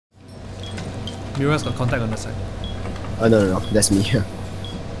Mira's got contact on the side. No, that's me.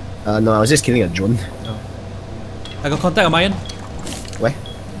 No, I was just killing a drone. Oh. I got contact on my end. Where?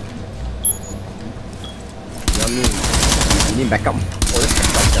 You need backup. Oh, let's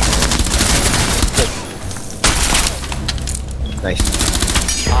backup. Nice.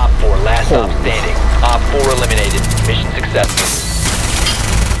 Op 4, last stop standing. Op 4 eliminated. Mission successful.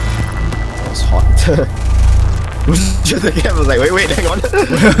 That was hot. Just the game was like, wait, hang on.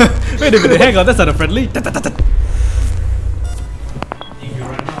 Wait a minute, hang on, that's not a friendly.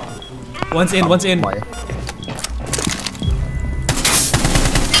 One's in, one's in.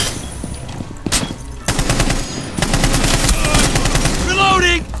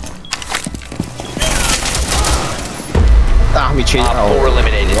 Reloading! Ah, we changed. Op 4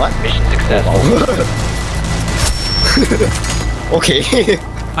 eliminated. What? Mission successful. Okay.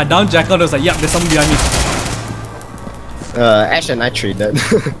 I downed Jackal and I was like, yep, there's someone behind me. Ash and I traded.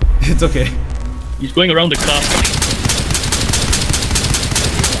 It's okay. He's going around the car.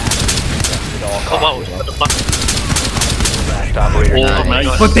 Oh wow, what the fuck? Last operator. Oh,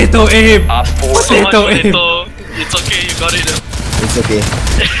 nice. Potato aim! Op 4 Potato aim! It's okay, you got it. It's okay.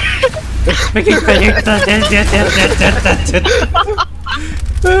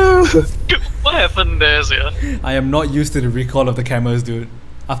 What happened there, yeah? I am not used to the recall of the cameras, dude.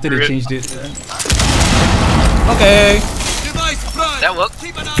 After they changed it. Okay. That worked.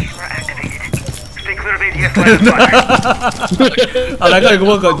 I like how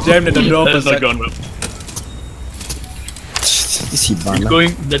one got jammed at the door for a That's not sec. gone well. Is he He's banana?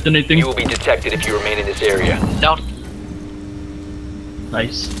 going, detonating. You will be detected if you remain in this area. Down.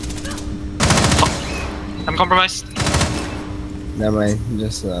 Nice. I'm compromised. Never mind,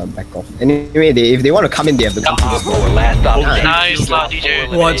 just back off. Anyway, if they want to come in, they have to come to Op this 4, door. last stop standing. Nice, Op DJ. 4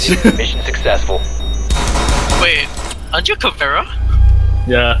 eliminated. Watch. Mission successful. Wait, aren't you Cavera?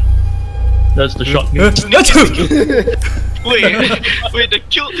 Yeah. That's the shot. Wait,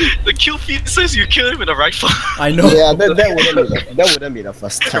 the kill feed says you kill him with a rifle. I know. Yeah, that wouldn't be the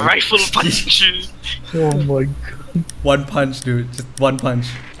first The time. rifle punch. Oh my god. One punch, dude. Just one punch.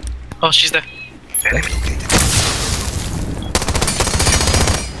 Oh, she's there.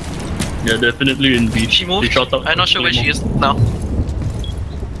 Yeah, definitely in B. She moved. They shot out I'm not sure where she is now.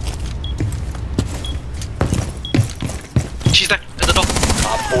 She's there at the door.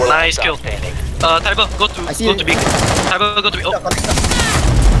 Op 4 Nice last kill. stop standing. Tiber, go to B. Tiber, go to B. Oh,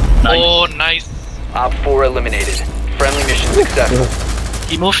 Nice. oh, nice. Op 4 eliminated. Friendly mission successful.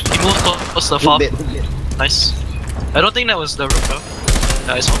 He moved close to the farm. Nice. I don't think that was the roof though.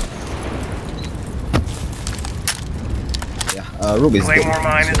 Nice one. Yeah, Rube is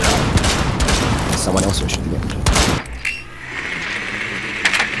dead. Someone else will shoot him.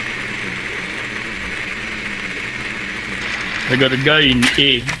 I got a guy in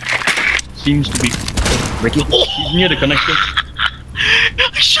A. Seems to be. Ricky? He's near the connector.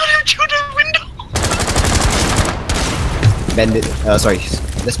 I shot him through the window. Bandit. Sorry.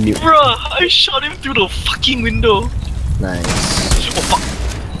 Let's mute. Bruh, I shot him through the fucking window. Nice. Oh fuck.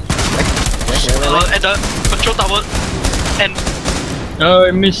 At the control tower. And Oh,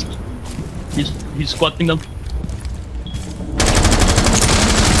 I missed. He's squatting down.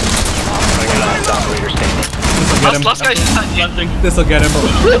 Last operator standing. last guy shot him. Planting. This'll get him.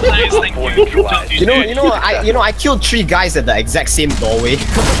 Nice, thank you. I killed 3 guys at the exact same doorway.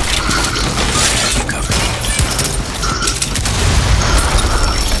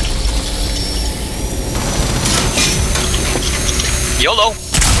 YOLO!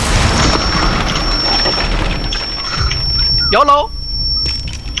 YOLO!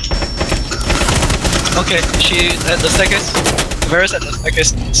 Okay, she at the staircase. Vera's at the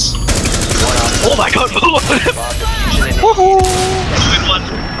staircase. Oh my god! Woohoo!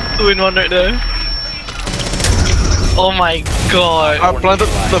 2 in 1 right there. Oh my god! I planted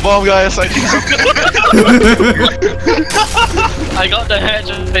the bomb, guys. I think I got the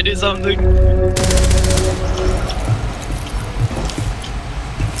hatch. I did something.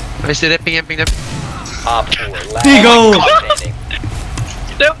 I see that ping them. Op 4 last Deagle! stop standing.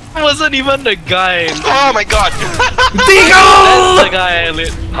 That wasn't even the guy. Oh my god! That's the guy I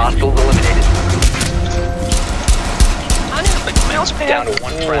lit. Hostiles eliminated. Mouse Down to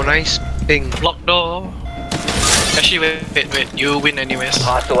 1 Oh, friend. nice ping. Block door. Actually, wait. You win anyways.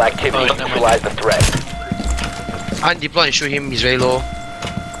 Hostile activity. Oh, never mind. Neutralize the threat. Undeploy and shoot him, he's very low.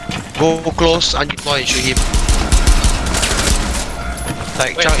 Go close, undeploy and shoot him.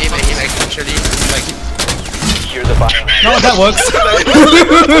 Like, Wait, chow aim at him actually. Like, Secure the bio. No, that works.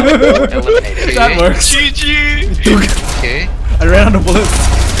 Eliminated. That works. GG! okay. I ran out of bullets.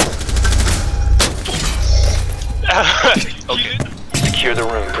 Okay. Secure the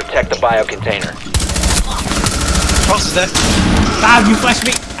room. Protect the bio container. Frost is there. Ah, you flashed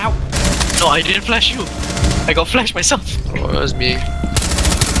me! Ow! No, I didn't flash you. I got flashed myself. Oh, that's me.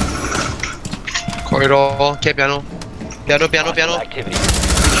 Corridor. Okay, piano. Piano. Hostile activity.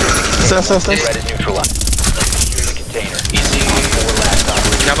 Secure the container. Threat is neutralized. Secure the container. Easy. 4 last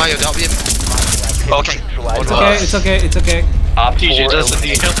operators. Yama, you help him. Okay. It's okay. Op 4 TJ doesn't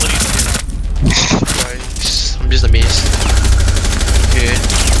need eliminated. help, please. Guys, I'm just amazed.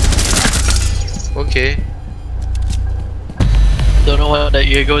 Okay. Don't know what that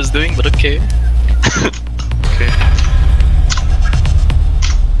Jaeger is doing, but okay. Okay.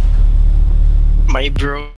 My bro.